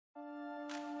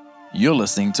You're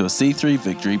listening to a C3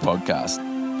 Victory podcast.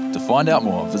 To find out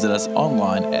more, visit us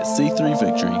online at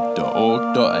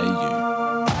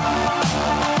c3victory.org.au.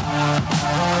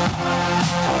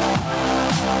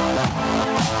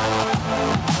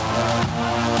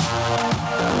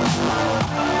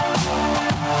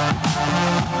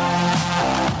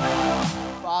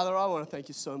 Father, I want to thank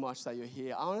you so much that you're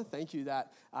here. I want to thank you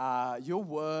that your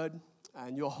word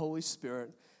and your Holy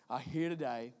Spirit are here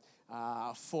today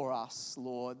for us,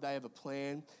 Lord. They have a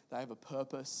plan, they have a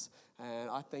purpose, and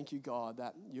I thank you, God,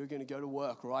 that you're going to go to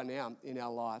work right now in our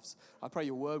lives. I pray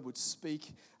your word would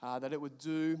speak, that it would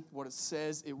do what it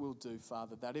says it will do,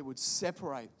 Father, that it would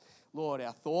separate, Lord,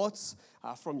 our thoughts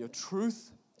from your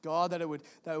truth, God, that it would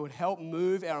help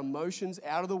move our emotions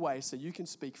out of the way so you can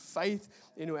speak faith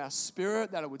into our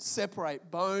spirit, that it would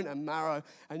separate bone and marrow,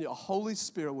 and your Holy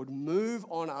Spirit would move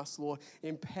on us, Lord,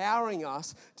 empowering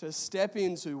us to step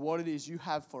into what it is you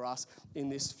have for us in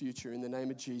this future, in the name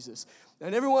of Jesus.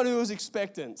 And everyone who was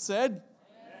expectant said,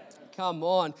 come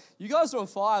on. You guys are on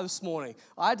fire this morning.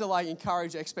 I had to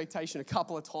encourage expectation a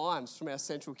couple of times from our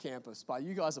central campus, but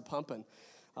you guys are pumping.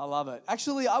 I love it.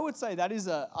 Actually, I would say I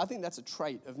think that's a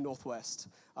trait of Northwest.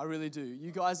 I really do.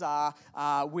 You guys are,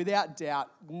 without doubt,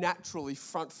 naturally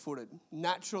front-footed,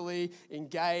 naturally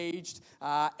engaged,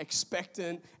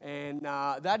 expectant, and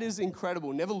that is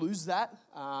incredible. Never lose that.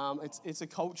 It's a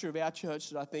culture of our church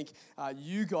that I think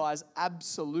you guys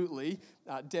absolutely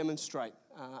demonstrate,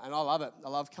 and I love it. I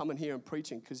love coming here and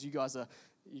preaching because you guys are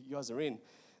in.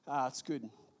 It's good.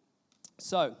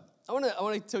 So, I want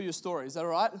to tell you a story. Is that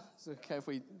all right? Is it okay if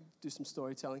we do some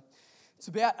storytelling? It's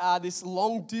about this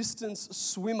long-distance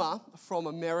swimmer from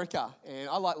America. And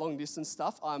I like long-distance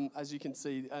stuff. I'm, as you can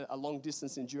see, a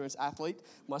long-distance endurance athlete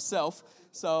myself.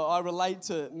 So I relate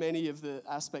to many of the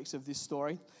aspects of this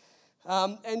story.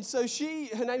 And so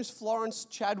her name's Florence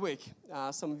Chadwick.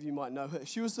 Some of you might know her.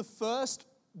 She was the first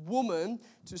woman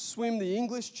to swim the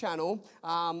English Channel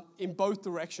in both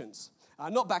directions.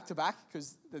 Not back-to-back,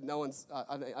 because I don't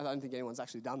think anyone's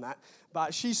actually done that.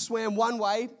 But she swam one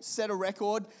way, set a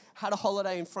record, had a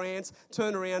holiday in France,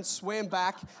 turned around, swam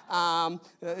back.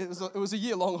 It was a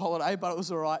year-long holiday, but it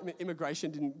was all right.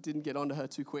 Immigration didn't get onto her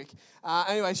too quick.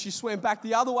 Anyway, she swam back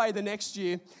the other way the next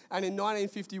year, and in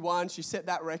 1951, she set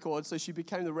that record, so she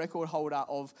became the record holder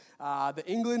of the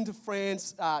England to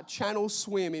France Channel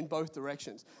swim in both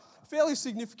directions. Fairly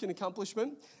significant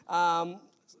accomplishment.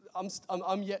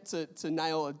 I'm yet to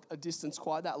nail a distance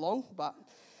quite that long, but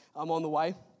I'm on the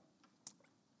way.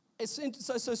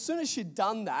 So as soon as she'd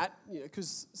done that,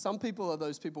 because some people are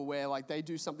those people where they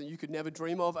do something you could never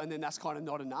dream of, and then that's kind of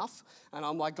not enough. And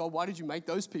I'm like, God, why did you make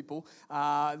those people?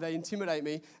 They intimidate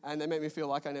me, and they make me feel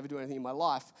like I never do anything in my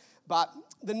life. But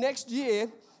the next year,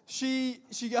 she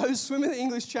goes swimming the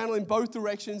English Channel in both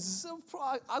directions. So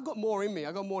I've got more in me.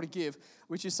 I've got more to give,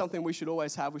 which is something we should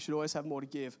always have. We should always have more to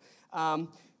give.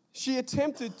 She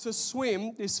attempted to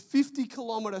swim this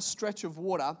 50-kilometer stretch of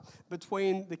water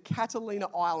between the Catalina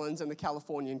Islands and the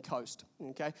Californian coast.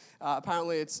 Okay,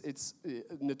 apparently it's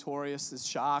notorious. There's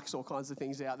sharks, all kinds of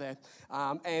things out there,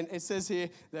 and it says here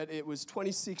that it was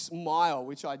 26 mile,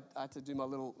 which I had to do my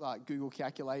little Google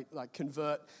calculate,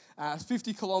 convert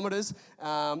 50 kilometers,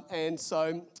 and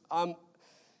so I'm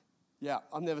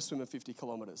never swimming 50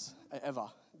 kilometers ever.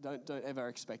 Don't ever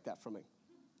expect that from me.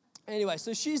 Anyway,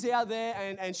 so she's out there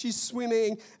and she's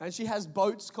swimming and she has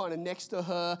boats kind of next to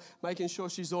her, making sure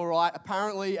she's all right.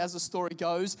 Apparently, as the story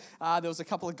goes, there was a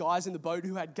couple of guys in the boat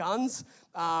who had guns,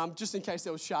 just in case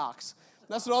there were sharks.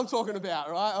 That's what I'm talking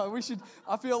about, right?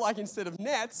 I feel like instead of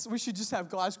nets, we should just have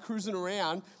guys cruising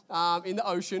around in the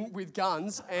ocean with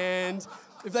guns, and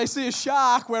if they see a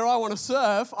shark where I want to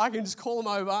surf, I can just call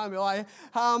them over and be like,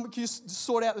 can you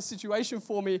sort out the situation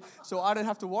for me so I don't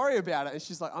have to worry about it? And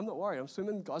she's like, I'm not worried. I'm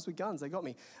swimming, guys with guns. They got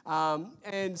me.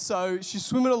 And so she's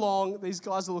swimming along. These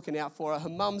guys are looking out for her. Her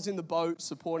mum's in the boat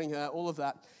supporting her, all of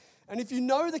that. And if you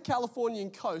know the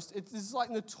Californian coast, it's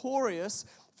notorious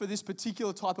for this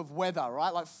particular type of weather,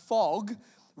 right? Like fog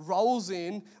rolls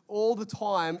in all the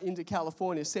time into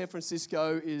California. San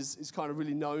Francisco is kind of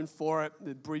really known for it.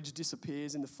 The bridge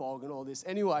disappears in the fog and all this.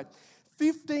 Anyway,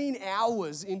 15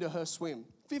 hours into her swim.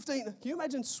 Can you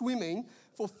imagine swimming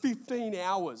for 15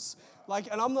 hours?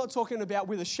 And I'm not talking about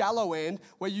with a shallow end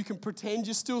where you can pretend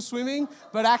you're still swimming,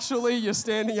 but actually you're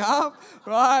standing up,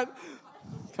 right?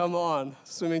 Come on,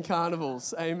 swimming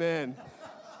carnivals, amen.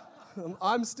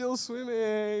 I'm still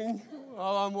swimming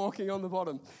while I'm walking on the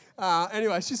bottom.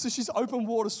 Anyway, she's open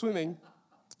water swimming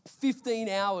 15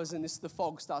 hours and the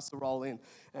fog starts to roll in.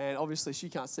 And obviously she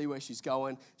can't see where she's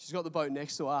going. She's got the boat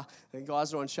next to her. The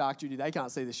guys are on shark duty. They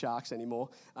can't see the sharks anymore.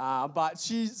 But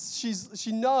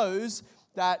she knows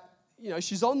that,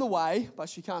 she's on the way, but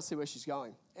she can't see where she's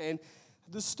going. And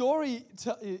the story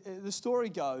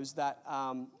goes that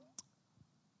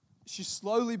she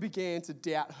slowly began to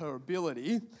doubt her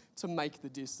ability to make the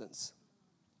distance.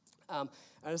 And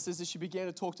it says that she began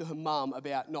to talk to her mum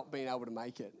about not being able to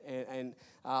make it. And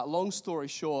long story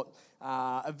short,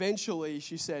 eventually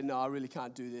she said, no, I really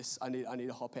can't do this. I need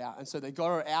to hop out. And so they got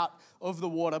her out of the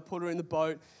water, put her in the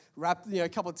boat, wrapped a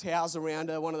couple of towels around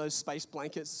her, one of those space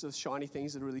blankets, those shiny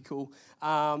things that are really cool.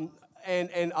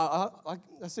 And I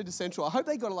said to Central, I hope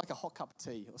they got her like a hot cup of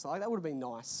tea or something. That would have been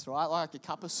nice, right? Like a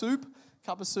cup of soup.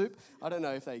 I don't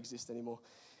know if they exist anymore.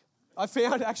 I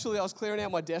found, actually, I was clearing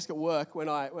out my desk at work when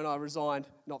I resigned,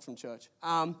 not from church,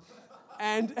 and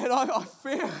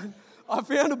I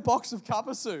found a box of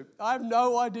cuppa soup. I have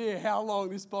no idea how long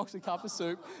this box of cuppa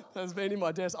soup has been in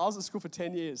my desk. I was at school for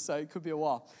 10 years, so it could be a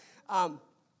while.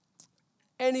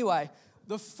 Anyway,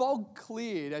 the fog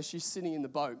cleared as she's sitting in the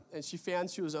boat, and she found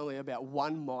she was only about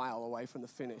 1 mile away from the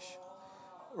finish,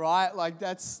 right? Like,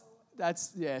 that's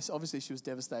yes, obviously she was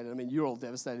devastated. I mean, you're all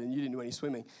devastated, and you didn't do any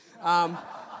swimming.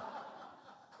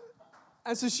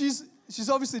 And so she's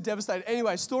obviously devastated.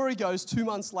 Anyway, story goes 2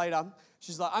 months later,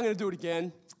 she's like, I'm going to do it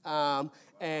again.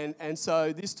 And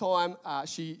so this time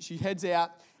she heads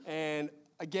out, and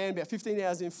again, about 15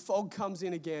 hours in, fog comes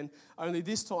in again. Only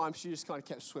this time she just kind of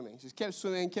kept swimming. She kept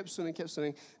swimming,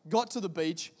 got to the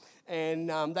beach. And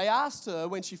they asked her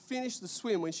when she finished the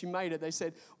swim, when she made it, they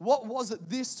said, what was it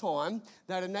this time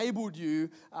that enabled you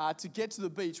to get to the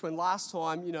beach when last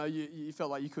time, you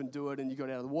felt like you couldn't do it and you got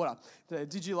out of the water?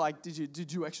 Did you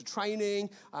do extra training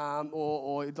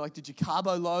or did you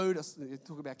carbo load?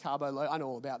 Talk about carbo load. I know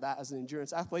all about that as an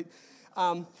endurance athlete.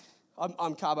 I'm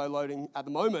carbo loading at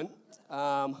the moment.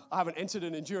 I haven't entered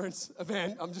an endurance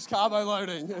event. I'm just carbo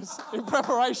loading. It's in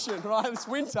preparation, right? It's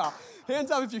winter. Hands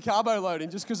up if you're carbo loading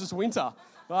just because it's winter,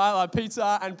 right? Like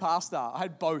pizza and pasta. I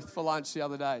had both for lunch the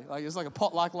other day. Like it's like a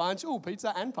potluck lunch. Oh,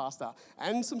 pizza and pasta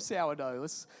and some sourdough.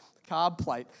 Let's carb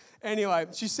plate. Anyway,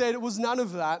 she said it was none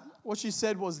of that. What she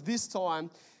said was this time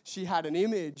she had an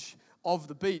image of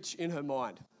the beach in her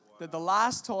mind. That the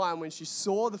last time when she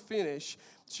saw the finish,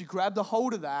 she grabbed a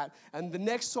hold of that, and the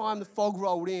next time the fog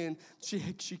rolled in, she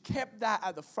kept that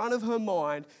at the front of her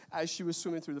mind as she was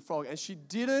swimming through the fog. And she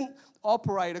didn't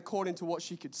operate according to what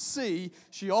she could see.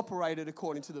 She operated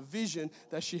according to the vision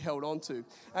that she held on to.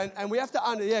 And we have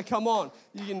to come on.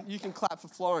 You can clap for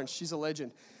Florence. She's a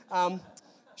legend.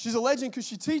 She's a legend because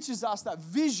she teaches us that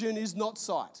vision is not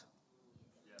sight.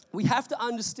 We have to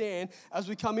understand as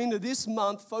we come into this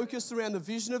month focused around the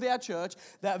vision of our church,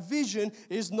 that vision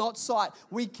is not sight.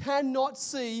 We cannot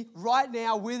see right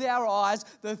now with our eyes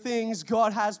the things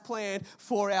God has planned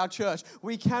for our church.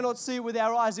 We cannot see it with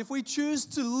our eyes. If we choose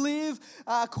to live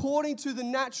according to the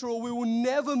natural, we will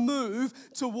never move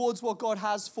towards what God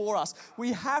has for us.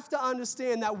 We have to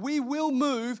understand that we will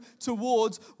move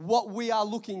towards what we are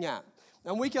looking at.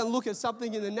 And we can look at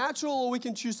something in the natural, or we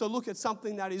can choose to look at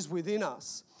something that is within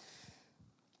us.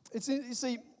 You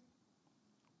see,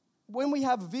 when we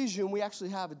have vision, we actually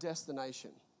have a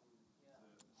destination.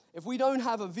 If we don't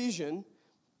have a vision,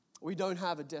 we don't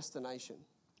have a destination.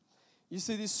 You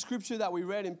see, this scripture that we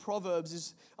read in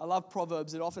Proverbs I love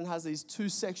Proverbs. It often has these two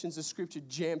sections of scripture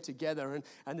jammed together,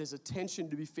 and there's a tension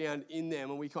to be found in them,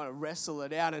 and we kind of wrestle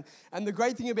it out. And the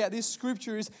great thing about this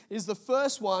scripture is the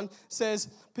first one says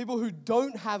people who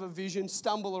don't have a vision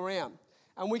stumble around.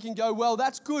 And we can go, well,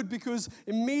 that's good because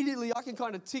immediately I can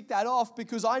kind of tick that off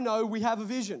because I know we have a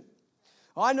vision.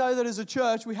 I know that as a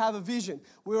church, we have a vision.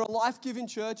 We're a life-giving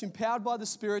church empowered by the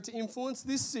Spirit to influence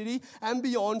this city and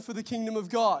beyond for the kingdom of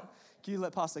God. Can you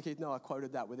let Pastor Keith know I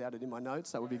quoted that without it in my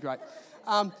notes? That would be great.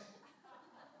 Yeah,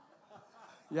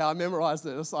 I memorized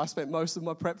it. So I spent most of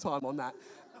my prep time on that.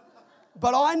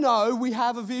 But I know we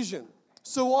have a vision.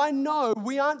 So I know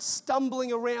we aren't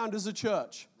stumbling around as a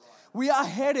church. We are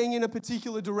heading in a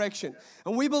particular direction.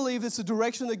 And we believe it's a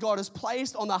direction that God has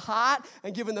placed on the heart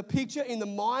and given the picture in the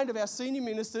mind of our senior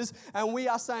ministers. And we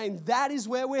are saying that is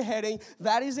where we're heading.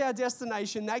 That is our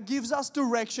destination. That gives us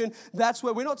direction. That's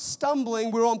where we're not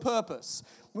stumbling, we're on purpose.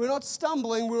 We're not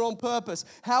stumbling, we're on purpose.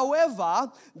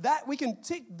 However, that we can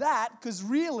tick that because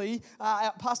really,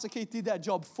 Pastor Keith did that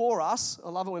job for us. I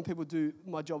love it when people do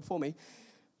my job for me.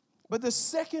 But the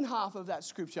second half of that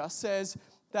scripture says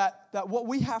that what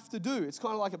we have to do, it's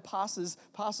kind of like it passes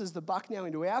the buck now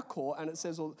into our court, and it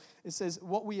says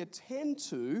what we attend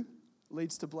to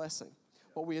leads to blessing.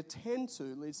 What we attend to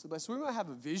leads to the blessing. We might have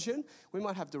a vision, we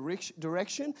might have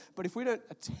direction, but if we don't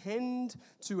attend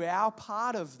to our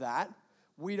part of that,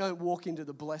 we don't walk into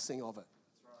the blessing of it.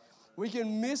 We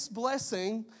can miss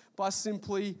blessing by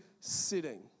simply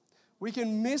sitting. We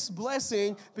can miss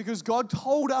blessing because God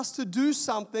told us to do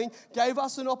something, gave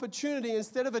us an opportunity.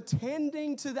 Instead of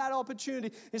attending to that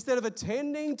opportunity, instead of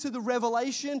attending to the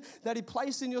revelation that He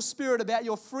placed in your spirit about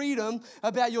your freedom,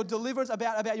 about your deliverance,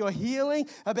 about your healing,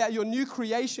 about your new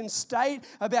creation state,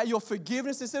 about your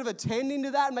forgiveness, instead of attending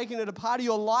to that and making it a part of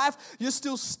your life, you're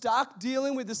still stuck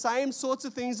dealing with the same sorts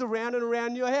of things around and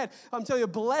around your head. I'm telling you,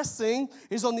 blessing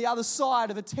is on the other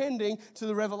side of attending to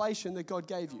the revelation that God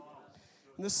gave you.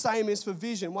 And the same is for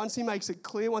vision. Once He makes it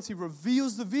clear, once He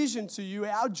reveals the vision to you,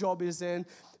 our job is then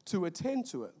to attend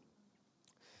to it.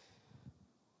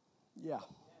 Yeah.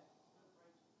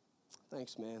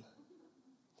 Thanks, man.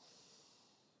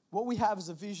 What we have as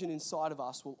a vision inside of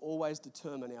us will always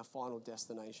determine our final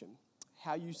destination.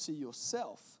 How you see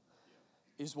yourself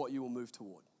is what you will move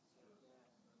toward.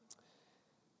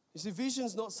 You see,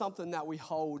 vision's not something that we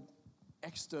hold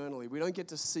externally. We don't get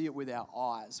to see it with our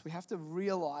eyes. We have to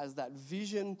realize that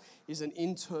vision is an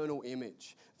internal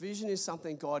image. Vision is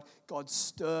something God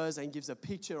stirs and gives a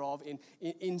picture of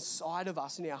inside of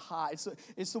us, in our heart.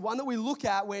 It's the one that we look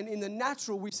at when in the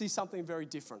natural we see something very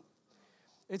different.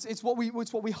 It's what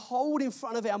we hold in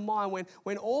front of our mind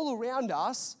when all around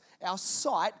us, our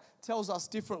sight tells us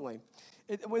differently.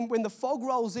 When the fog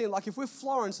rolls in, like if we're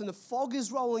Florence and the fog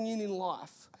is rolling in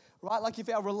life, right? Like if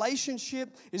our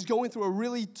relationship is going through a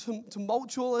really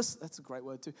tumultuous, that's a great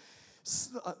word too,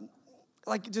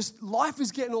 like just life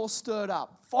is getting all stirred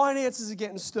up. Finances are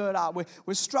getting stirred up.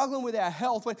 We're struggling with our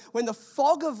health. When the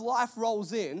fog of life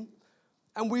rolls in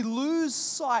and we lose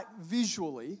sight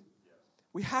visually,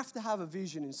 we have to have a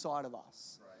vision inside of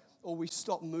us. Or we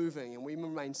stop moving and we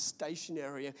remain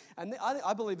stationary. And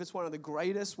I believe it's one of the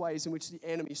greatest ways in which the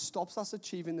enemy stops us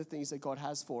achieving the things that God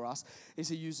has for us is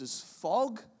he uses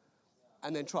fog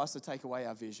and then tries to take away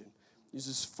our vision.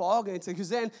 Uses fog, because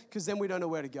then we don't know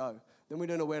where to go. Then we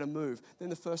don't know where to move. Then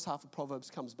the first half of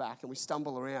Proverbs comes back and we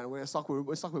stumble around. And it's like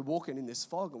we're walking in this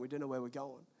fog and we don't know where we're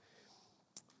going.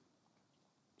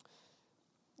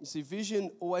 You see,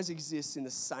 vision always exists in the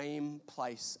same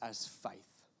place as faith.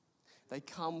 They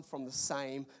come from the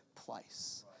same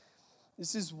place.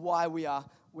 This is why we are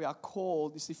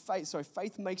called, you see,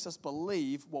 faith makes us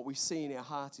believe what we see in our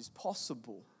hearts is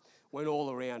possible when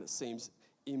all around it seems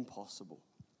impossible.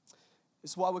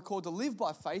 It's why we're called to live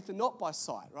by faith and not by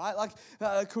sight, right? Like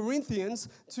 2 Corinthians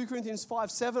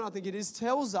 5:7, I think it is,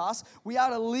 tells us we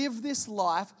are to live this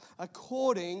life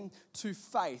according to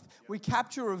faith. We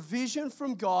capture a vision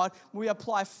from God, we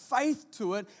apply faith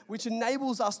to it, which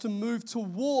enables us to move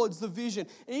towards the vision.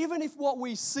 Even if what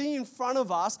we see in front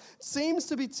of us seems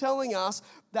to be telling us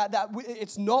that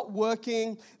it's not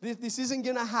working, this isn't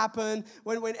going to happen,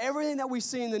 when everything that we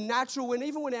see in the natural,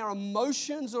 even when our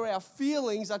emotions or our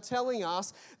feelings are telling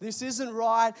us this isn't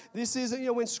right, this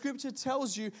isn't, when Scripture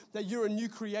tells you that you're a new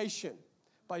creation,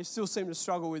 but you still seem to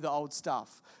struggle with the old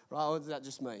stuff, right? Or is that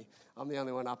just me? I'm the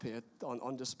only one up here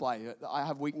on display. I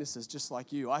have weaknesses just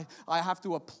like you. I have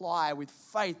to apply with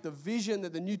faith the vision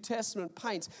that the New Testament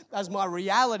paints as my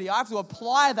reality. I have to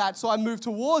apply that so I move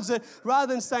towards it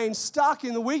rather than staying stuck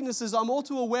in the weaknesses I'm all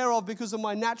too aware of because of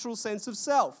my natural sense of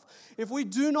self. If we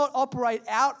do not operate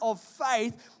out of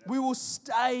faith, we will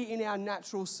stay in our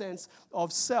natural sense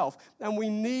of self. And we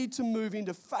need to move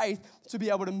into faith to be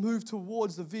able to move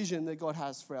towards the vision that God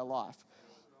has for our life.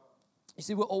 You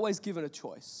see, we're always given a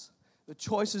choice. The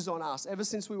choice is on us. Ever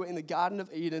since we were in the Garden of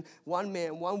Eden, one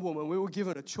man, one woman, we were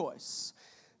given a choice.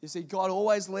 You see, God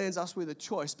always lands us with a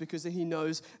choice because He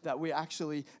knows that we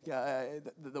actually,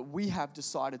 that we have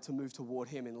decided to move toward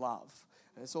Him in love.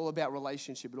 And it's all about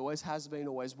relationship. It always has been,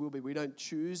 always will be. We don't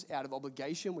choose out of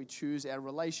obligation. We choose our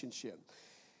relationship.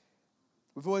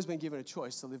 We've always been given a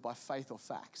choice to live by faith or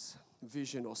facts,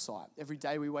 vision or sight. Every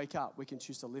day we wake up, we can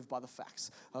choose to live by the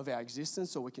facts of our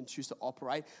existence, or we can choose to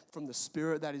operate from the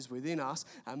Spirit that is within us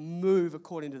and move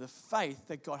according to the faith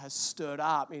that God has stirred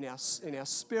up in our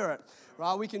spirit.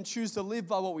 Right? We can choose to live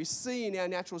by what we see in our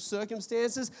natural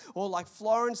circumstances, or like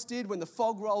Florence did, when the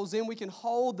fog rolls in, we can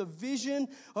hold the vision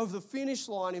of the finish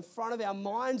line in front of our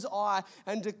mind's eye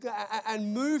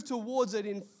and move towards it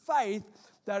in faith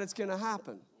that it's going to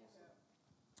happen.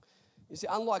 You see,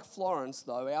 unlike Florence,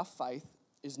 though, our faith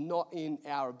is not in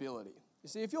our ability. You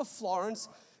see, if you're Florence,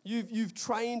 You've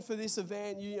trained for this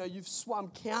event. You've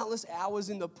swum countless hours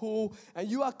in the pool, and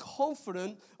you are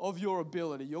confident of your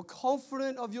ability. You're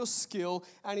confident of your skill,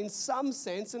 and in some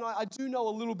sense, and I do know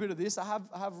a little bit of this. I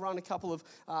have run a couple of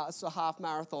half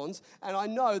marathons, and I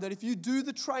know that if you do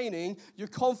the training, you're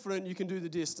confident you can do the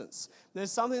distance.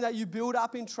 There's something that you build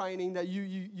up in training that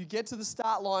you get to the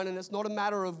start line, and it's not a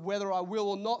matter of whether I will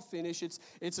or not finish.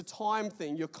 It's a time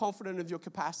thing. You're confident of your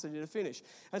capacity to finish.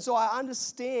 And so I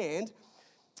understand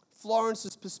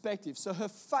Florence's perspective. So her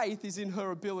faith is in her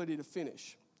ability to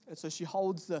finish. And so she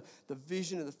holds the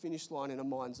vision of the finish line in her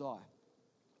mind's eye.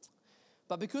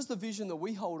 But because the vision that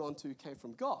we hold on to came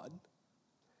from God,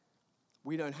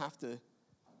 we don't have to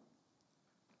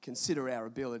consider our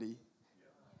ability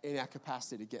in our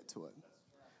capacity to get to it.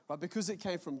 Right? Because it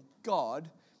came from God,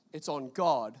 it's on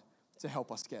God to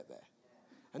help us get there.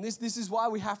 And this is why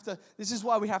we have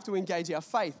to engage our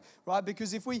faith, right?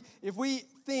 Because if we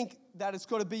think that it's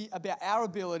got to be about our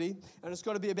ability and it's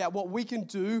got to be about what we can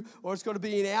do, or it's got to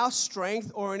be in our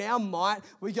strength or in our might,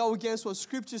 we go against what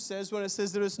Scripture says when it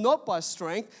says that it's not by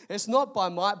strength, it's not by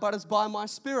might, but it's by my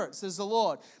Spirit, says the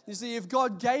Lord. You see, if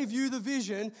God gave you the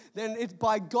vision, then it's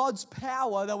by God's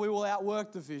power that we will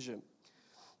outwork the vision.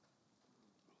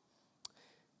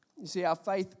 You see, our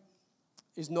faith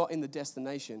is not in the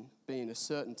destination being a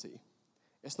certainty.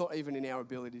 It's not even in our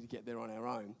ability to get there on our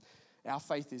own. Our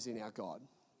faith is in our God.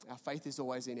 Our faith is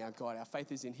always in our God. Our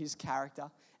faith is in His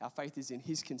character. Our faith is in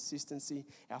His consistency.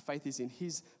 Our faith is in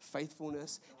His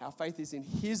faithfulness. Our faith is in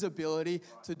His ability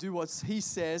to do what He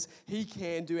says He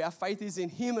can do. Our faith is in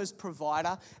Him as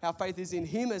provider. Our faith is in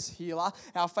Him as healer.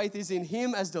 Our faith is in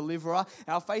Him as deliverer.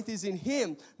 Our faith is in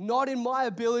Him, not in my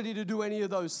ability to do any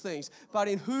of those things, but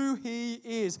in who He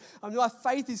is. My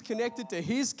faith is connected to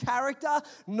His character,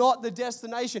 not the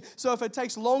destination. So if it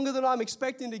takes longer than I'm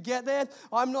expecting to get there,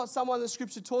 I'm not someone that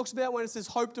Scripture talks about when it says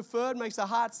hope deferred makes the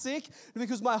heart sick,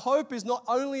 because my hope is not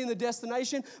only in the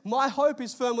destination, my hope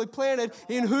is firmly planted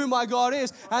in who my God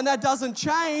is. And that doesn't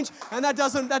change, and that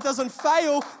doesn't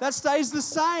fail, that stays the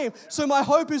same. So my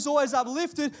hope is always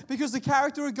uplifted because the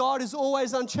character of God is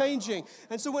always unchanging.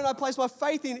 And so when I place my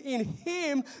faith in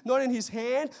Him, not in His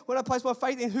hand, when I place my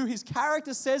faith in who His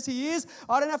character says He is,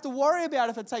 I don't have to worry about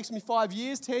if it takes me 5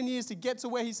 years, 10 years to get to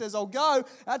where He says I'll go.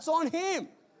 That's on Him.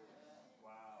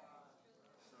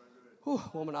 Whew,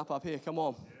 warming up here, come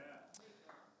on.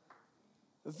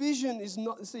 The vision is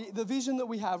not, the vision that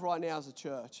we have right now as a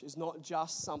church is not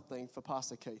just something for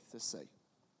Pastor Keith to see.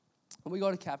 And we got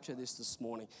to capture this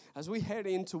morning. As we head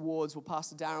in towards what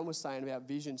Pastor Darren was saying about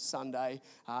Vision Sunday,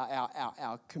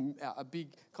 our big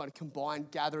kind of combined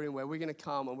gathering where we're going to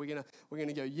come and we're going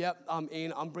to go, yep, I'm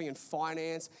in, I'm bringing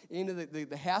finance into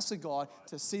the house of God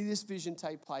to see this vision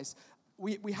take place.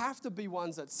 We have to be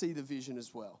ones that see the vision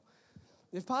as well.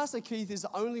 If Pastor Keith is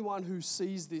the only one who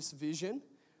sees this vision,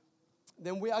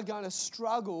 then we are going to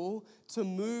struggle to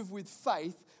move with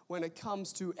faith when it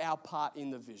comes to our part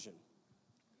in the vision.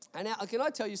 And now, can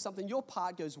I tell you something? Your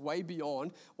part goes way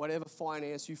beyond whatever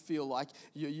finance you feel like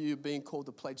you're being called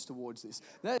to pledge towards this.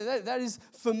 That is,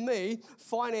 for me,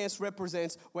 finance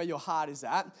represents where your heart is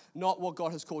at, not what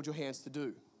God has called your hands to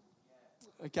do.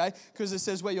 Okay? Because it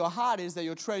says where your heart is, there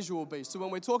your treasure will be. So when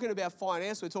we're talking about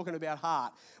finance, we're talking about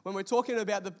heart. When we're talking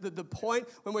about the point,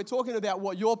 when we're talking about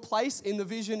what your place in the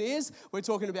vision is, we're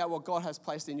talking about what God has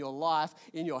placed in your life,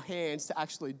 in your hands to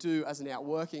actually do as an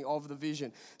outworking of the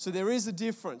vision. So there is a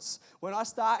difference. When I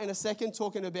start in a second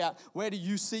talking about where do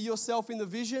you see yourself in the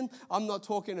vision, I'm not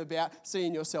talking about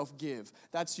seeing yourself give.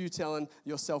 That's you telling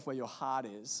yourself where your heart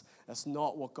is. That's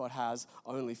not what God has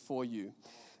only for you.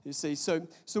 You see, so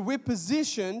we're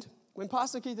positioned. When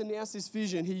Pastor Keith announced this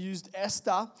vision, he used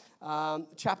Esther,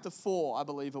 chapter 4, I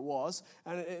believe it was.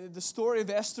 And the story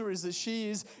of Esther is that she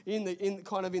is in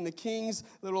the king's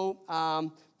little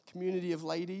community of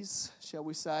ladies, shall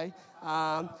we say?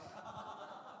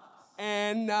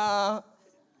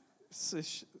 So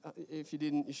if you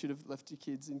didn't, you should have left your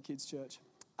kids in kids' church.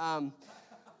 And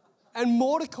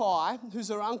Mordecai, who's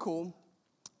her uncle,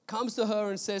 comes to her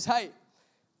and says, "Hey,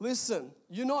 listen,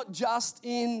 you're not just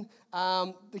in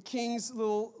the king's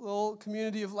little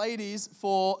community of ladies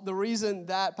for the reason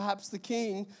that perhaps the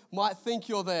king might think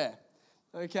you're there,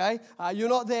 okay? You're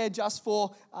not there just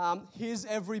for his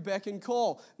every beck and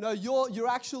call. No, you're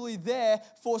actually there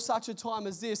for such a time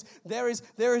as this. There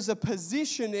is a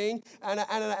positioning and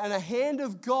a hand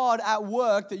of God at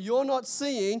work that you're not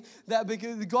seeing, that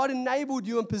because God enabled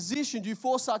you and positioned you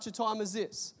for such a time as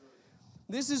this."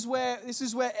 This is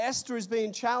where Esther is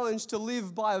being challenged to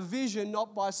live by a vision,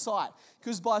 not by sight.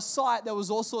 Because by sight, there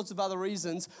was all sorts of other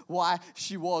reasons why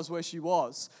she was where she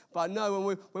was. But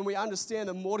no, when we understand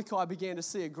that Mordecai began to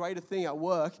see a greater thing at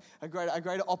work, a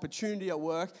greater opportunity at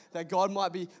work, that God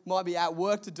might be at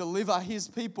work to deliver his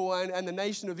people and the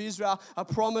nation of Israel, a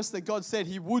promise that God said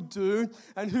he would do,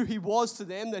 and who he was to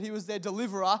them, that he was their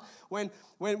deliverer. When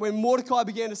Mordecai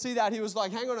began to see that, he was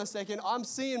like, hang on a second, I'm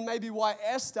seeing maybe why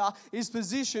Esther is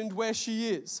positioned where she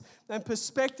is. And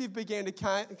perspective began to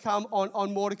come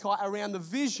on Mordecai around the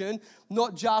vision,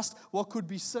 not just what could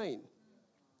be seen.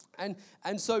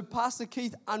 And so Pastor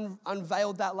Keith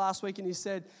unveiled that last week, and he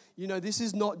said, this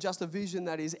is not just a vision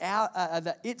that is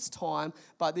that it's time,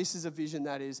 but this is a vision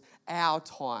that is our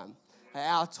time.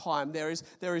 Our time. There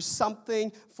is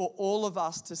something for all of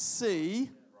us to see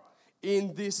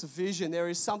in this vision. There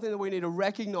is something that we need to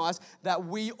recognize, that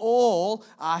we all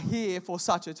are here for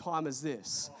such a time as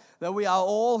this. That we are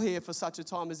all here for such a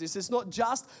time as this. It's not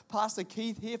just Pastor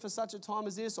Keith here for such a time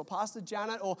as this, or Pastor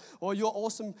Janet, or your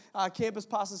awesome campus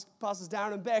pastors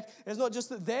Darren and Beck. It's not just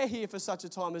that they're here for such a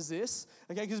time as this,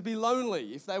 okay? Because it'd be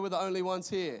lonely if they were the only ones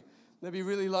here. They'd be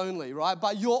really lonely, right?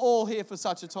 But you're all here for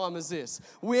such a time as this.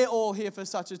 We're all here for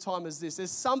such a time as this.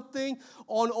 There's something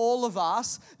on all of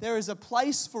us. There is a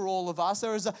place for all of us.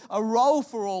 There is a role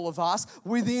for all of us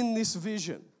within this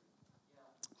vision.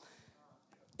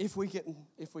 If we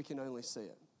can only see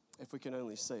it. If we can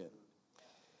only see it.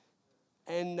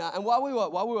 And while we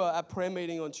were at prayer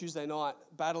meeting on Tuesday night,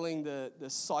 battling the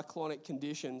cyclonic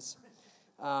conditions,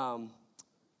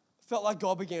 felt like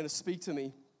God began to speak to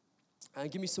me and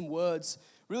give me some words,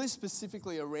 really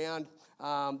specifically around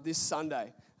this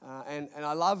Sunday. And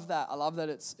I love that. I love that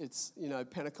it's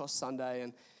Pentecost Sunday,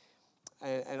 and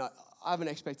I have an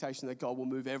expectation that God will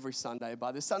move every Sunday.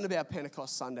 But there's something about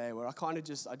Pentecost Sunday where I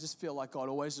just feel like God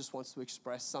always just wants to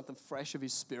express something fresh of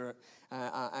His Spirit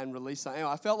and release something.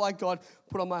 Anyway, I felt like God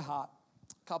put on my heart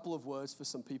a couple of words for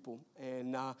some people,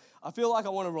 and I feel like I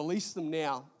want to release them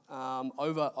now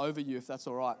over you, if that's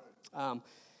all right.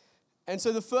 And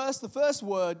so the first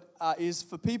word is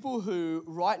for people who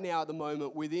right now at the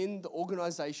moment within the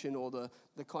organization or the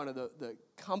kind of the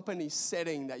company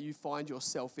setting that you find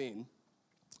yourself in,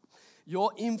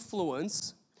 your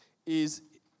influence is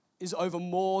over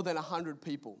more than 100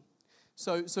 people.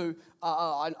 So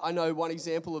I know one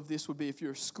example of this would be if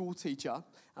you're a school teacher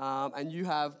and you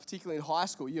have, particularly in high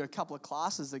school, you have a couple of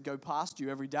classes that go past you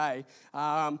every day.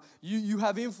 You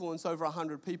have influence over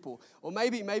 100 people. Or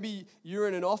maybe you're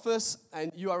in an office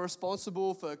and you are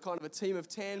responsible for kind of a team of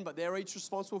 10, but they're each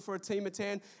responsible for a team of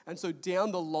 10. And so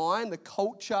down the line, the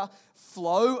culture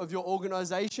flow of your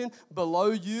organization,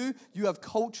 below you have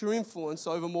culture influence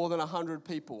over more than 100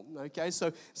 people. Okay,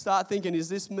 so start thinking, is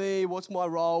this me? What's my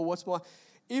role?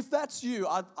 If that's you,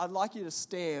 I'd like you to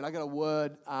stand. I got a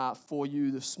word for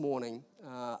you this morning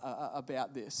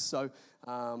about this. So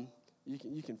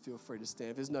you can feel free to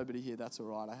stand. If there's nobody here, that's all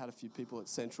right. I had a few people at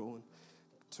Central. And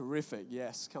terrific.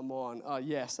 Yes, come on. Oh,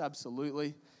 yes,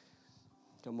 absolutely.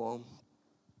 Come on.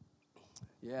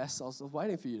 Yes, I was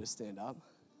waiting for you to stand up.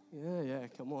 Yeah,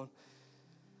 come on.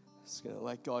 Just going to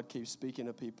let God keep speaking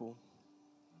to people.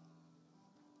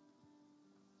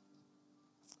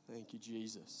 Thank you,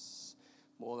 Jesus.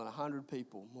 More than 100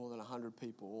 people.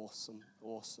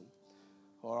 Awesome.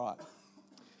 All right.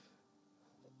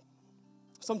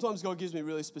 Sometimes God gives me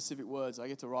really specific words. I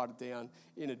get to write it down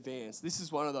in advance. This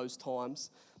is one of those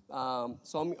times.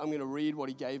 So I'm going to read what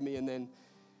He gave me, and then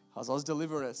as I was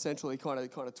delivering it, Central, He kind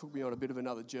of took me on a bit of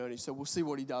another journey. So we'll see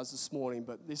what He does this morning.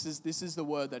 But this is the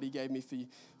word that He gave me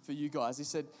for you guys. He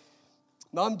said,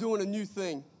 "Now I'm doing a new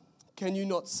thing. Can you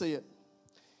not see it?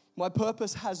 My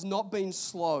purpose has not been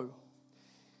slow.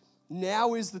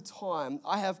 Now is the time.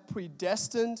 I have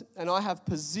predestined and I have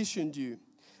positioned you.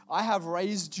 I have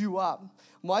raised you up.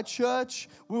 My church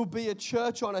will be a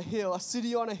church on a hill, a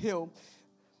city on a hill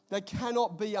that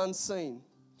cannot be unseen.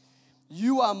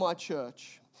 You are my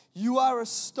church. You are a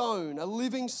stone, a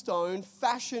living stone,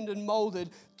 fashioned and molded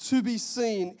to be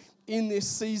seen in this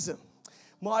season."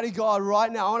 Mighty God,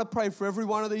 right now, I want to pray for every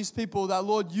one of these people that,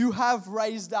 Lord, you have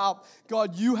raised up.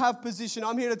 God, you have positioned.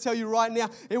 I'm here to tell you right now,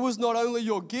 it was not only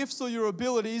your gifts or your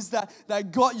abilities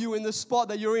that got you in the spot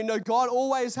that you're in. No, God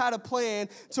always had a plan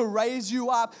to raise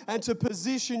you up and to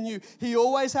position you. He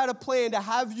always had a plan to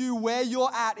have you where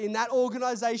you're at in that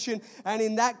organization and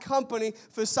in that company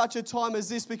for such a time as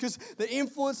this, because the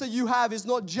influence that you have is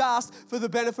not just for the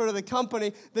benefit of the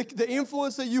company. The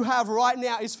influence that you have right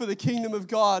now is for the kingdom of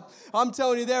God. I'm telling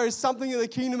telling you, there is something in the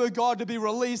kingdom of God to be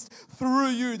released through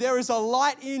you. There is a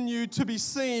light in you to be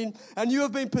seen, and you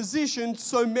have been positioned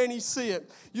so many see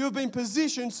it. You have been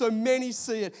positioned so many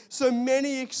see it, so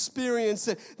many experience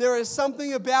it. There is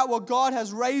something about what God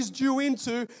has raised you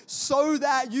into so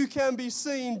that you can be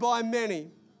seen by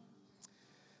many.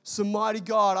 So, mighty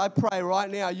God, I pray right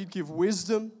now you'd give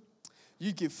wisdom,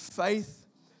 you'd give faith.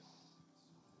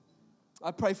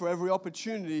 I pray for every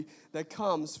opportunity that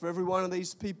comes for every one of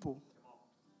these people.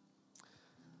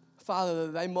 Father,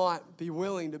 that they might be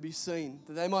willing to be seen,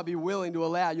 that they might be willing to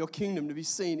allow your kingdom to be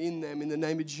seen in them in the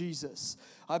name of Jesus.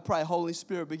 I pray, Holy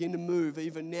Spirit, begin to move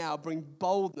even now. Bring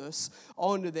boldness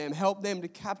onto them. Help them to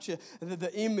capture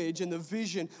the image and the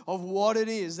vision of what it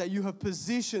is that you have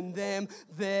positioned them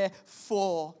there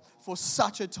for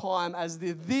such a time as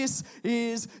this. This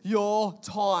is your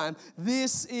time.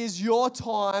 This is your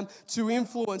time to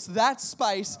influence that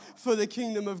space for the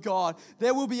kingdom of God.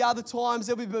 There will be other times,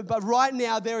 but right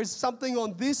now there is something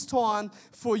on this time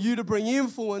for you to bring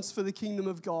influence for the kingdom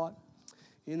of God.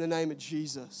 In the name of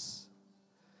Jesus.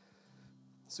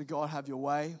 So God, have your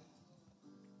way.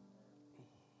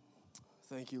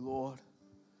 Thank you, Lord.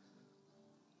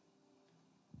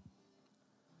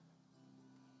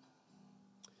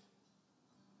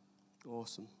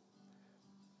 Awesome.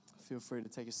 Feel free to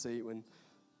take a seat when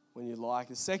you like.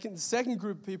 The second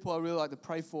group of people I really like to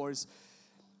pray for is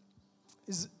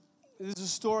there's a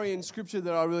story in Scripture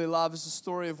that I really love. It's a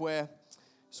story of where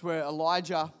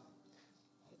Elijah,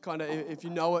 kind of, if you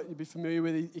know it, you'll be familiar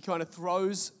with it. He kind of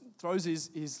throws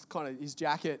his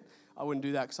jacket. I wouldn't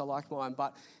do that because I like mine,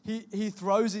 but he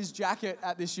throws his jacket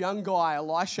at this young guy,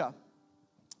 Elisha.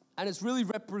 And it's really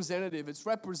representative. It's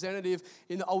representative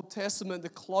in the Old Testament. The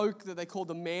cloak that they called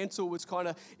the mantle was kind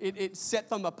of, it set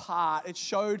them apart. It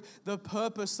showed the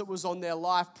purpose that was on their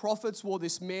life. Prophets wore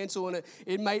this mantle, and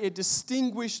it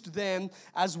distinguished them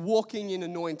as walking in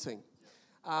anointing.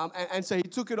 And so he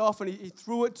took it off and he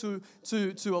threw it to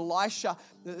Elisha,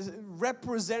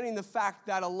 representing the fact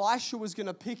that Elisha was going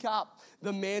to pick up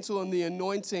the mantle and the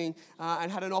anointing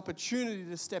and had an opportunity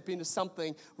to step into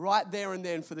something right there and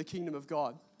then for the kingdom of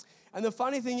God. And the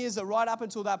funny thing is that right up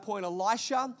until that point,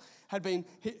 Elisha had been,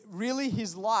 really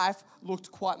his life looked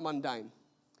quite mundane.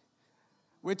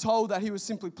 We're told that he was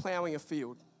simply plowing a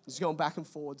field. He's going back and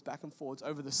forwards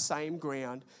over the same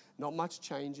ground. Not much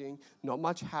changing, not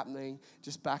much happening,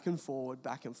 just back and forward,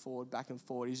 back and forward, back and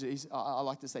forward. I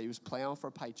like to say he was plowing for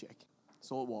a paycheck.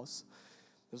 That's all it was.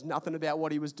 There's nothing about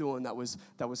what he was doing that was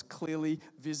clearly,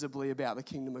 visibly about the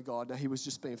kingdom of God. Now, he was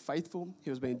just being faithful. He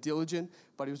was being diligent,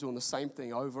 but he was doing the same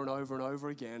thing over and over and over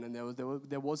again. And there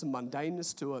was a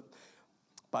mundaneness to it,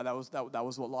 but that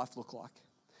was what life looked like.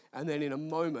 And then in a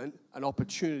moment, an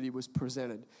opportunity was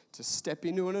presented to step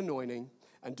into an anointing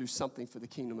and do something for the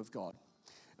kingdom of God.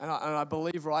 And I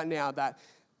believe right now that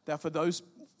for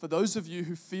those of you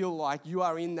who feel like you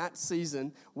are in that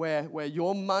season where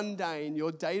your mundane,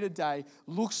 your day-to-day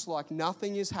looks like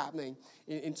nothing is happening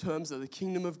in terms of the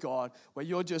kingdom of God, where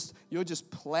you're just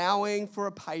plowing for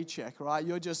a paycheck, right?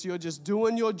 You're just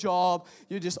doing your job,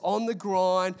 you're just on the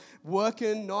grind,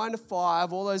 working 9 to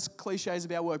 5, all those cliches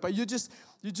about work, but it just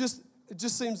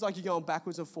seems like you're going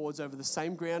backwards and forwards over the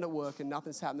same ground at work and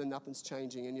nothing's happening, nothing's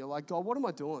changing, and you're like, God, what am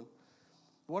I doing?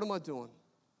 What am I doing?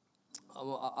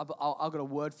 I've got a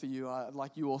word for you. I'd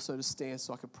like you also to stand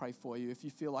so I can pray for you. If you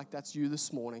feel like that's you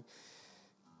this morning,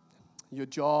 your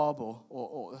job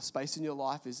or a space in your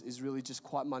life is really just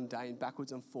quite mundane,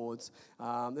 backwards and forwards.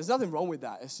 There's nothing wrong with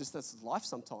that. It's just that's life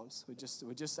sometimes.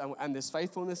 And there's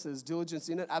faithfulness, there's diligence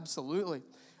in it, absolutely.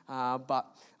 But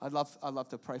I'd love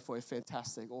to pray for you.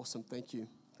 Fantastic, awesome. Thank you.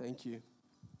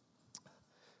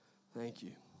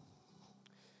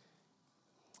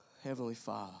 Heavenly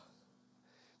Father.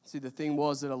 See, the thing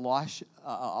was that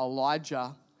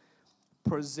Elijah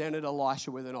presented Elisha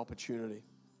with an opportunity.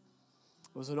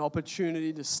 It was an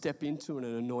opportunity to step into an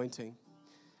anointing,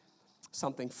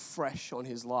 something fresh on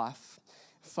his life.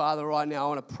 Father, right now I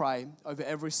want to pray over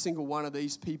every single one of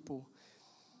these people.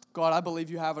 God, I believe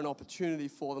you have an opportunity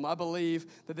for them. I believe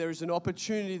that there is an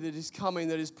opportunity that is coming,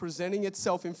 that is presenting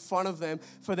itself in front of them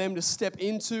for them to step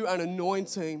into an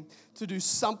anointing, to do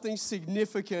something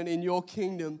significant in your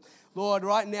kingdom. Lord,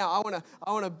 right now, I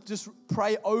want to just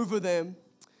pray over them.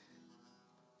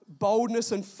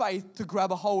 Boldness and faith to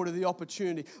grab a hold of the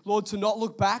opportunity. Lord, to not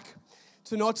look back,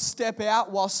 to not step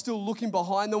out while still looking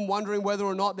behind them, wondering whether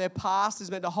or not their past is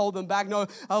meant to hold them back. No,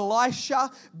 Elisha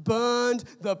burned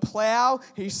the plow.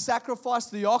 He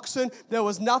sacrificed the oxen. There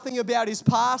was nothing about his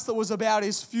past that was about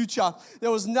his future.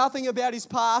 There was nothing about his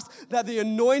past that the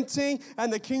anointing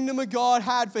and the kingdom of God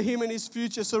had for him in his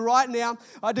future. So right now,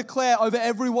 I declare over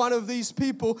every one of these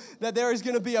people that there is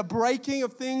going to be a breaking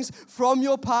of things from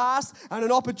your past and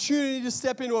an opportunity to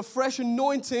step into a fresh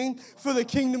anointing for the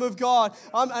kingdom of God.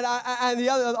 And the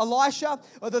other, Elisha,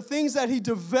 are the things that he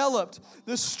developed,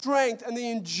 the strength and the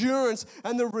endurance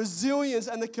and the resilience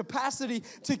and the capacity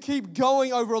to keep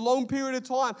going over a long period of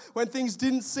time when things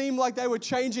didn't seem like they were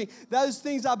changing. Those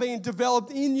things are being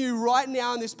developed in you right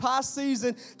now in this past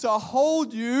season to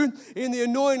hold you in the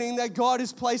anointing that God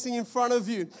is placing in front of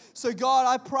you. So God,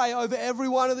 I pray over every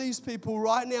one of these people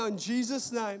right now in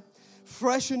Jesus' name,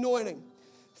 fresh anointing.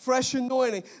 Fresh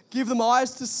anointing. Give them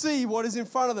eyes to see what is in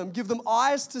front of them. Give them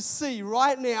eyes to see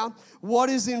right now what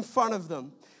is in front of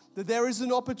them. That there is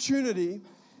an opportunity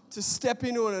to step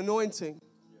into an anointing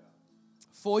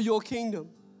for your kingdom.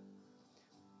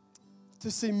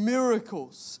 To see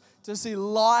miracles. To see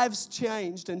lives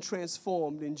changed and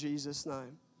transformed in Jesus'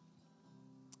 name.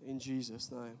 In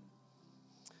Jesus' name.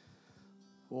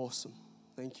 Awesome.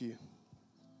 Thank you.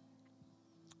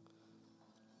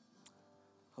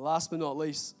 Last but not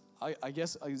least, I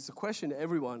guess it's a question to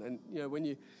everyone. And you know,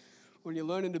 when you're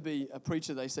learning to be a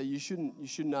preacher, they say you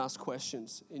shouldn't ask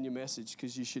questions in your message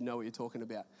because you should know what you're talking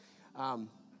about.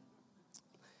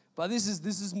 But this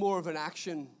is more of an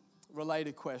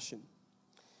action-related question.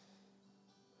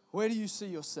 Where do you see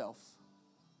yourself?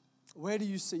 Where do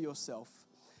you see yourself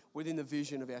within the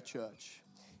vision of our church?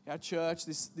 Our church,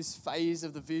 this phase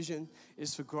of the vision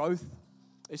is for growth.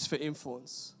 It's for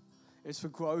influence. It's for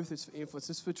growth, it's for influence,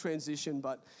 it's for transition,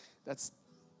 but that's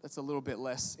a little bit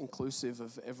less inclusive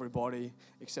of everybody,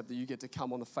 except that you get to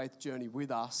come on the faith journey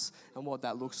with us and what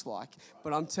that looks like.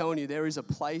 But I'm telling you, there is a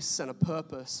place and a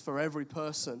purpose for every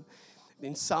person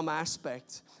in some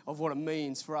aspect of what it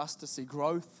means for us to see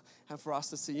growth and for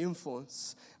us to see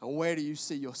influence. And where do you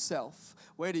see yourself?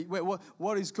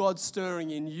 What is God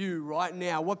stirring in you right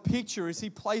now? What picture is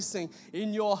He placing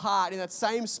in your heart in that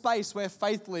same space where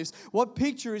faith lives? What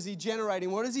picture is He generating?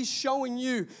 What is He showing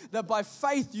you that by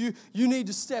faith you need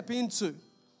to step into?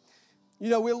 You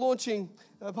know, we're launching,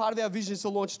 part of our vision is to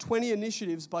launch 20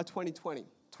 initiatives by 2020.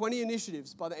 20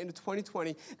 initiatives by the end of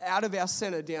 2020 out of our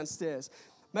center downstairs.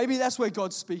 Maybe that's where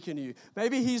God's speaking to you.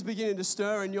 Maybe He's beginning to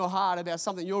stir in your heart about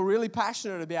something you're really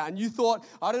passionate about. And you thought,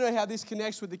 I don't know how this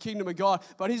connects with the kingdom of God,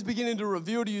 but He's beginning to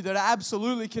reveal to you that it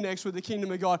absolutely connects with the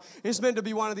kingdom of God. It's meant to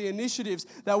be one of the initiatives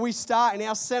that we start in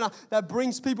our center that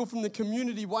brings people from the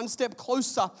community one step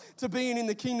closer to being in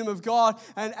the kingdom of God.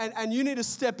 And you need to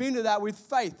step into that with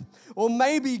faith. Or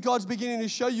maybe God's beginning to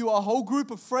show you a whole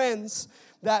group of friends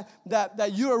that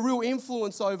you're a real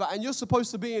influence over, and you're supposed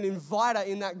to be an inviter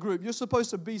in that group. You're supposed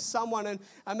to be someone, and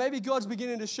maybe God's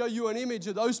beginning to show you an image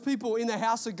of those people in the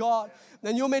house of God.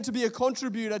 Then you're meant to be a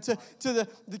contributor to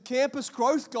the campus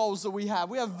growth goals that we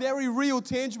have. We have very real,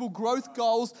 tangible growth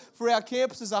goals for our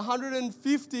campuses,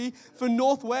 150 for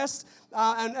Northwest,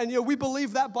 and you know, we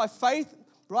believe that by faith,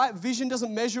 right? Vision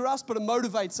doesn't measure us, but it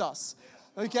motivates us.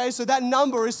 Okay, so that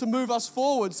number is to move us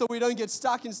forward so we don't get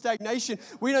stuck in stagnation.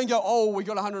 We don't go, oh, we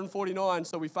got 149,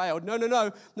 so we failed. No,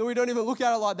 we don't even look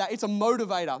at it like that. It's a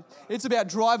motivator. It's about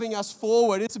driving us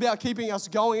forward. It's about keeping us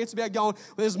going. It's about going,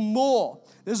 there's more.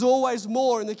 There's always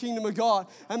more in the kingdom of God.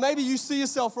 And maybe you see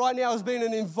yourself right now as being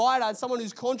an inviter and someone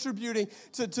who's contributing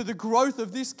to the growth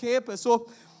of this campus. Or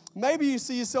maybe you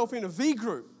see yourself in a V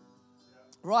group.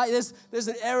 Right? There's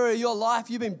an area of your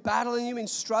life you've been battling, you've been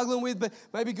struggling with, but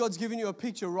maybe God's giving you a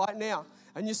picture right now.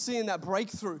 And you're seeing that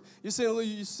breakthrough. You're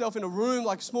seeing yourself in a room,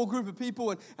 like a small group of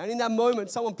people, and in that moment,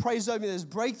 someone prays over you, there's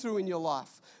breakthrough in your life.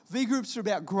 V groups are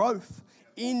about growth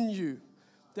in you.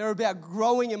 They're about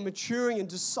growing and maturing and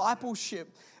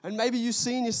discipleship. And maybe you've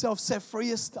seen yourself set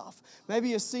free of stuff. Maybe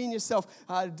you've seen yourself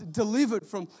delivered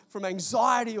from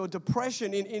anxiety or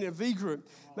depression in a V group.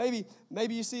 Maybe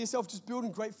you see yourself just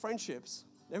building great friendships.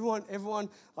 Everyone,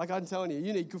 like I'm telling you,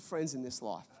 you need good friends in this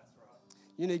life.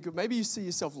 You need good. Maybe you see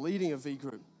yourself leading a V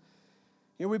group.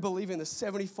 You know, we believe in the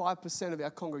 75% of our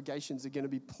congregations are going to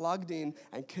be plugged in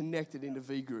and connected into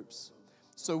V groups.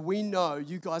 So we know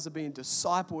you guys are being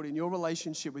discipled in your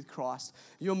relationship with Christ.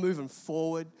 You're moving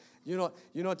forward. You're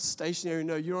not stationary.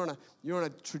 No, you're on a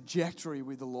trajectory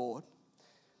with the Lord.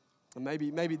 And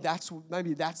maybe that's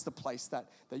the place that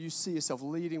you see yourself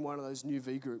leading one of those new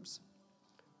V groups.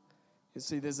 You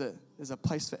see, there's a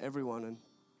place for everyone, and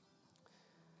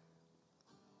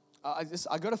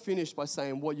I got to finish by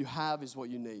saying what you have is what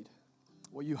you need.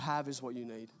 What you have is what you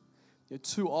need.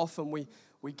 Too often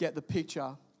we get the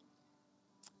picture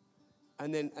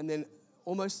and then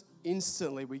almost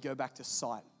instantly we go back to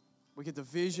sight. We get the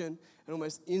vision and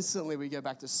almost instantly we go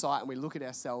back to sight and we look at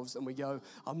ourselves and we go,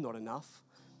 I'm not enough.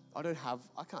 I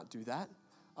can't do that.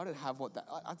 I don't have what that,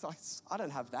 I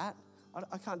don't have that.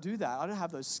 I can't do that. I don't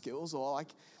have those skills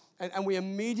and we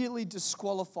immediately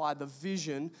disqualify the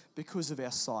vision because of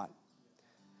our sight.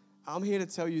 I'm here to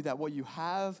tell you that what you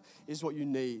have is what you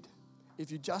need.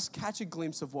 If you just catch a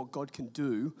glimpse of what God can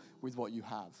do with what you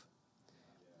have.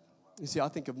 You see, I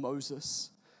think of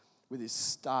Moses with his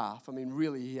staff. I mean,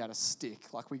 really, he had a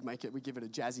stick. Like we give it a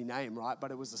jazzy name, right?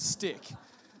 But it was a stick.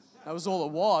 That was all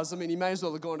it was. I mean, he may as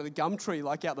well have gone to the gum tree,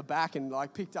 like out the back, and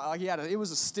like picked up. Like it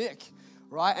was a stick,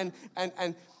 right?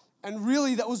 And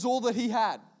really, that was all that he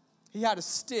had. He had a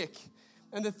stick.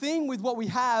 And the thing with what we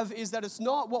have is that it's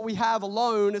not what we have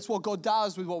alone, it's what God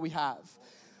does with what we have,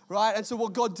 right? And so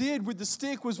what God did with the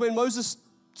stick was when Moses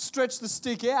stretched the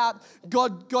stick out,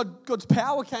 God's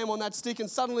power came on that stick, and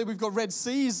suddenly we've got Red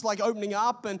Seas like opening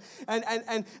up, and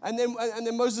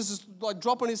then Moses is like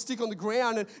dropping his stick on the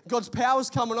ground, and God's power's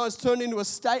coming on. It's turned into a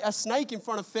snake in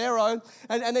front of Pharaoh,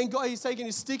 and then he's taking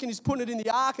his stick and he's putting it in the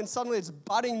ark, and suddenly it's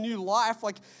budding new life.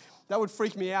 Like, that would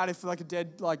freak me out if like a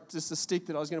dead, like just a stick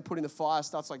that I was going to put in the fire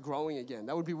starts like growing again.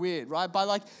 That would be weird, right? But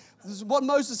like what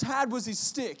Moses had was his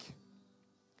stick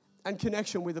and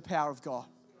connection with the power of God.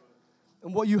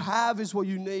 And what you have is what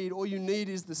you need. All you need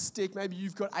is the stick. Maybe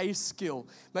you've got a skill.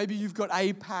 Maybe you've got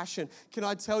a passion. Can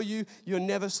I tell you, you're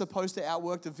never supposed to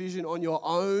outwork the vision on your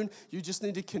own. You just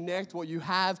need to connect what you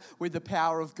have with the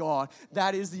power of God.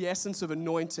 That is the essence of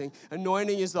anointing.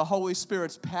 Anointing is the Holy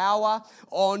Spirit's power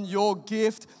on your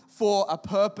gift for a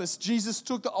purpose. Jesus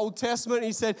took the Old Testament and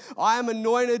he said, I am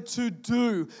anointed to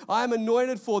do. I am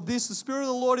anointed for this. The Spirit of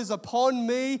the Lord is upon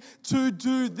me to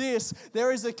do this.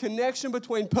 There is a connection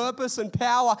between purpose and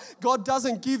power. God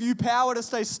doesn't give you power to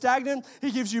stay stagnant. He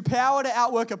gives you power to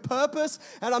outwork a purpose.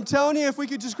 And I'm telling you, if we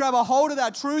could just grab a hold of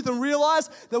that truth and realize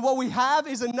that what we have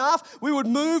is enough, we would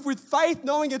move with faith,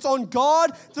 knowing it's on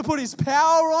God to put His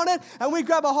power on it. And we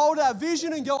grab a hold of that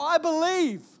vision and go, I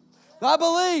believe. I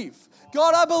believe.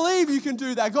 God, I believe you can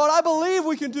do that. God, I believe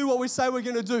we can do what we say we're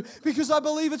going to do because I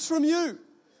believe it's from you.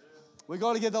 We've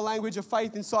got to get the language of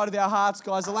faith inside of our hearts,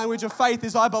 guys. The language of faith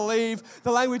is I believe.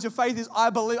 The language of faith is I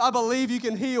believe. I believe you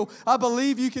can heal. I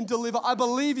believe you can deliver. I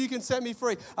believe you can set me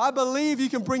free. I believe you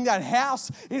can bring that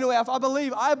house into our...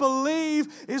 I believe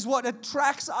is what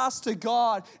attracts us to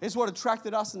God. Is what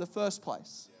attracted us in the first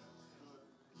place.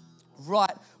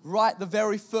 Right the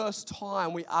very first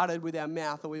time we uttered with our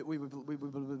mouth, we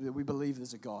believe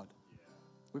there's a God.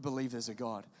 We believe there's a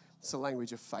God. It's a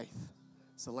language of faith.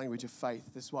 It's a language of faith.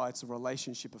 That's why it's a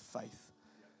relationship of faith.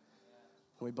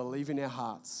 We believe in our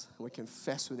hearts and we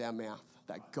confess with our mouth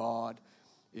that God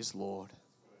is Lord.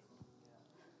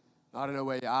 I don't know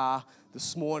where you are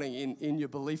this morning in your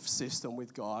belief system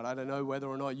with God. I don't know whether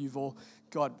or not you've all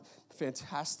got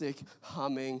fantastic,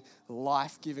 humming,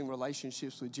 life-giving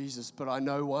relationships with Jesus, but I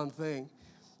know one thing.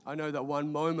 I know that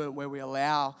one moment where we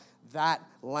allow that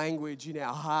language in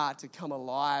our heart to come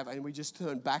alive and we just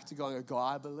turn back to going,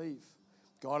 God, I believe.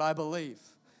 God, I believe.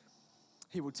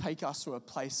 He will take us from a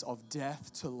place of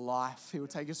death to life. He will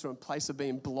take us from a place of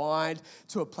being blind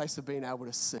to a place of being able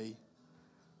to see.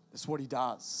 That's what He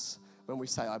does when we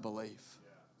say, I believe.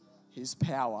 His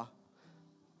power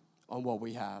on what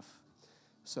we have.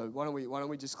 So why don't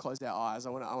we just close our eyes?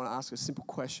 I want to ask a simple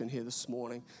question here this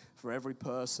morning for every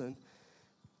person.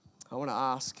 I want to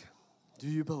ask, do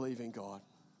you believe in God?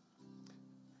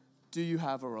 Do you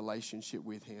have a relationship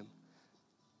with Him?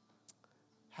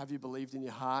 Have you believed in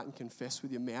your heart and confessed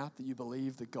with your mouth that you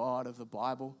believe the God of the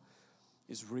Bible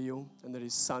is real and that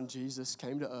His Son Jesus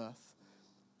came to earth,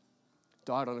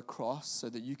 died on a cross so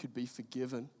that you could be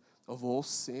forgiven of all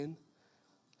sin?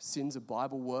 Sin's a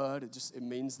Bible word. It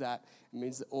means that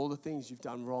all the things you've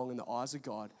done wrong in the eyes of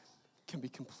God can be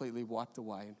completely wiped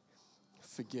away and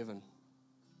forgiven.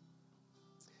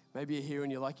 Maybe you're here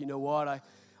and you're like, you know what?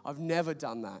 I've never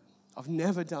done that. I've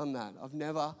never done that. I've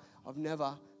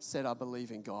never said I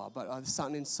believe in God, but there's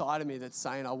something inside of me that's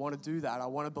saying I want to do that. I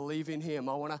want to believe in Him.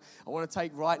 I want to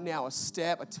take right now a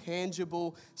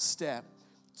tangible step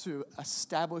to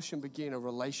establish and begin a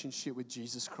relationship with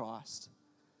Jesus Christ.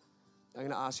 I'm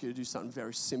going to ask you to do something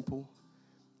very simple.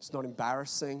 It's not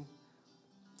embarrassing.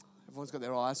 Everyone's got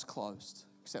their eyes closed,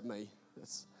 except me.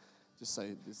 That's just so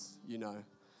this, you know.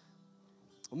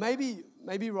 Or maybe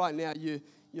right now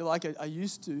you're like, I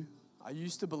used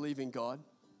to believe in God.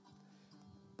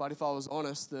 But if I was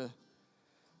honest, the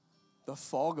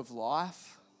fog of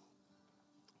life,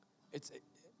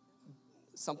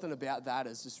 something about that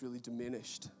is just really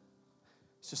diminished.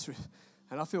 It's just,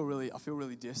 and I feel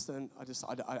really distant.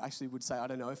 I actually would say I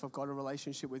don't know if I've got a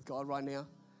relationship with God right now.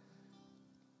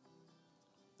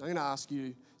 I'm going to ask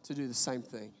you to do the same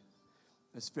thing.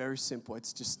 It's very simple.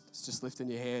 It's just lifting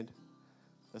your hand.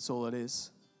 That's all it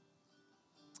is.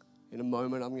 In a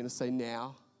moment, I'm going to say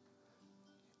now.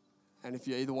 And if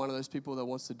you're either one of those people that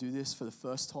wants to do this for the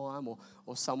first time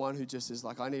or someone who just is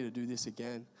like, I need to do this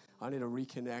again. I need to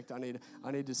reconnect.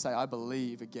 I need to say, I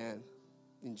believe again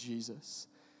in Jesus.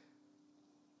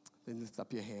 Then lift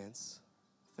up your hands.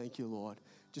 Thank you, Lord.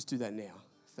 Just do that now.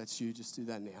 If that's you, just do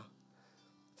that now.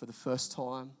 For the first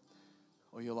time,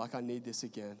 or you're like, I need this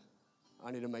again.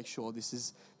 I need to make sure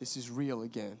this is real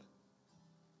again.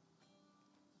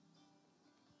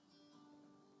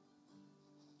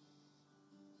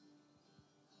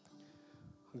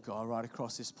 God, right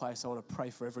across this place, I want to pray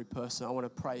for every person. I want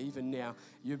to pray even now,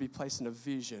 you'll be placing a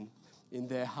vision in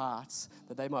their hearts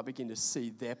that they might begin to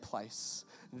see their place,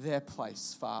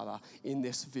 Father, in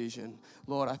this vision.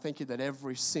 Lord, I thank you that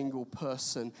every single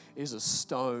person is a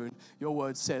stone. Your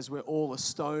word says we're all a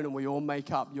stone and we all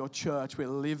make up your church. We're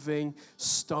living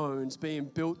stones being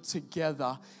built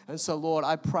together. And so, Lord,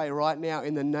 I pray right now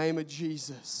in the name of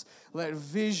Jesus, let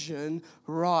vision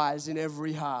rise in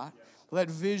every heart. Let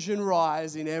vision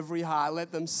rise in every heart.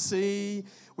 Let them see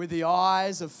with the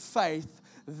eyes of faith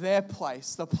their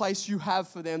place, the place you have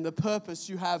for them, the purpose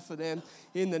you have for them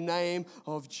in the name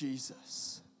of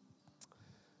Jesus.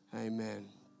 Amen.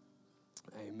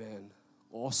 Amen.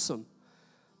 Awesome.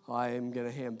 I am going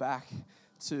to hand back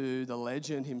to the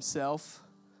legend himself,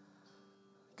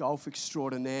 golf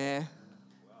extraordinaire,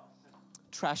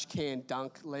 trash can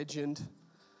dunk legend.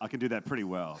 I can do that pretty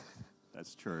well.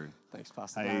 That's true. Thanks,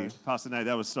 Pastor Hey, Nate. Pastor Nate,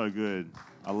 that was so good.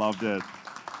 I loved it.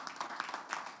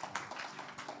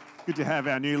 Good to have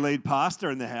our new lead pastor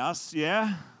in the house,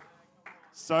 yeah?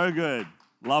 So good.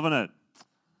 Loving it.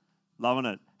 Loving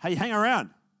it. Hey, hang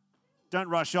around. Don't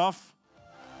rush off.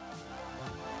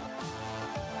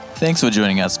 Thanks for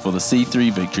joining us for the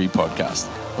C3 Victory podcast.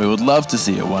 We would love to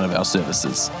see you at one of our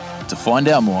services. To find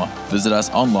out more, visit us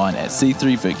online at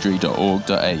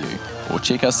c3victory.org.au or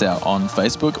check us out on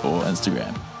Facebook or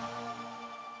Instagram.